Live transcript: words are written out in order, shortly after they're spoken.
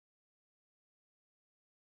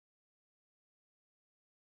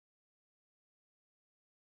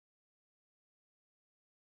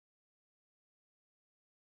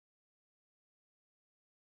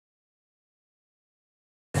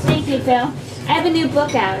Thank you, Phil. I have a new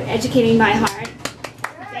book out, Educating My Heart.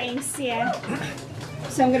 Thanks, yeah.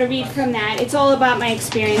 So I'm going to read from that. It's all about my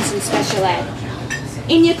experience in special ed.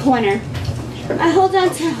 In your corner. I hold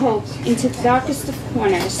on to hope into the darkest of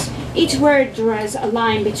corners. Each word draws a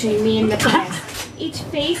line between me and the past. Each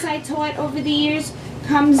face I taught over the years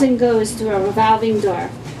comes and goes through a revolving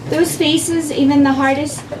door. Those faces, even the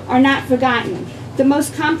hardest, are not forgotten. The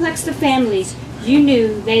most complex of families, you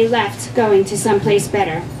knew they left going to someplace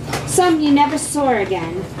better. Some you never saw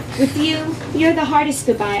again. With you, you're the hardest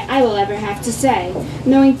goodbye I will ever have to say,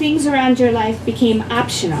 knowing things around your life became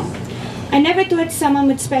optional. I never thought someone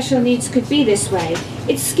with special needs could be this way.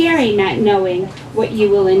 It's scary not knowing what you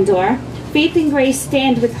will endure. Faith and grace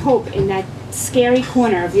stand with hope in that scary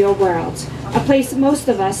corner of your world, a place most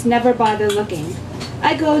of us never bother looking.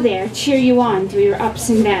 I go there, cheer you on through your ups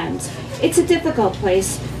and downs. It's a difficult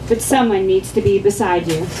place, but someone needs to be beside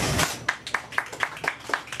you.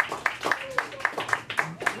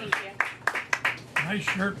 Thank you. Nice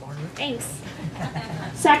shirt, Margaret. Thanks.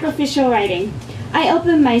 Sacrificial writing. I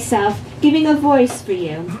open myself, giving a voice for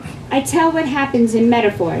you. I tell what happens in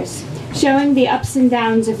metaphors, showing the ups and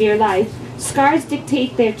downs of your life. Scars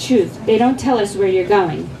dictate their truth. They don't tell us where you're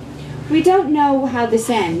going. We don't know how this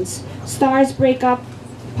ends. Stars break up,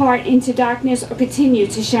 part into darkness, or continue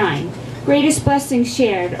to shine. Greatest blessings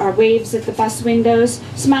shared are waves at the bus windows,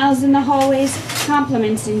 smiles in the hallways,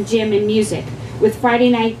 compliments in gym and music, with Friday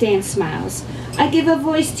night dance smiles. I give a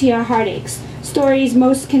voice to your heartaches, stories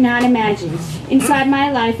most cannot imagine. Inside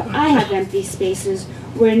my life, I have empty spaces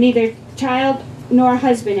where neither child nor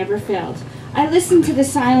husband ever filled. I listen to the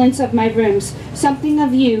silence of my rooms. Something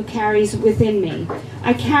of you carries within me.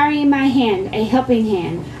 I carry in my hand a helping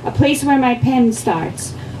hand, a place where my pen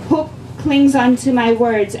starts. Hope clings onto my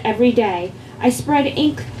words every day. I spread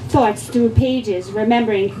ink thoughts through pages,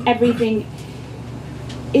 remembering everything.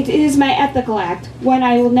 It is my ethical act, one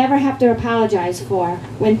I will never have to apologize for.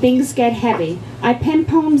 When things get heavy, I pen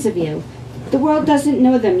poems of you. The world doesn't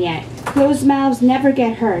know them yet. Closed mouths never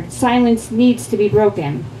get heard. Silence needs to be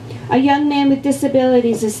broken. A young man with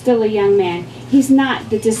disabilities is still a young man. He's not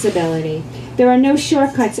the disability. There are no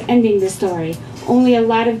shortcuts ending the story, only a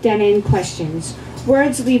lot of dead-end questions.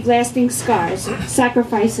 Words leave lasting scars.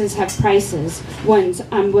 Sacrifices have prices, ones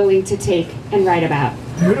I'm willing to take and write about.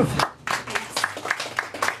 Beautiful.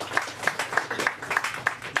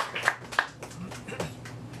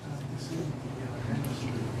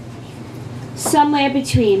 Somewhere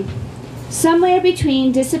between. Somewhere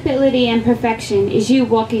between disability and perfection is you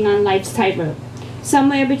walking on life's tightrope.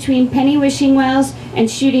 Somewhere between penny wishing wells and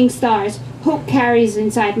shooting stars, hope carries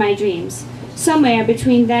inside my dreams. Somewhere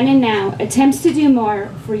between then and now, attempts to do more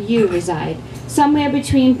for you reside. Somewhere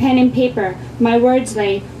between pen and paper, my words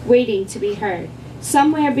lay, waiting to be heard.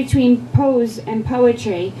 Somewhere between prose and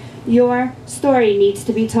poetry, your story needs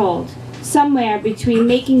to be told. Somewhere between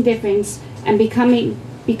making difference and becoming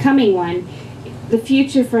one, the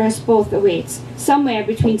future for us both awaits. Somewhere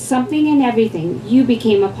between something and everything, you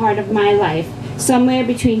became a part of my life. Somewhere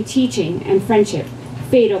between teaching and friendship,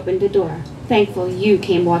 fate opened a door. Thankful you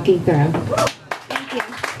came walking through.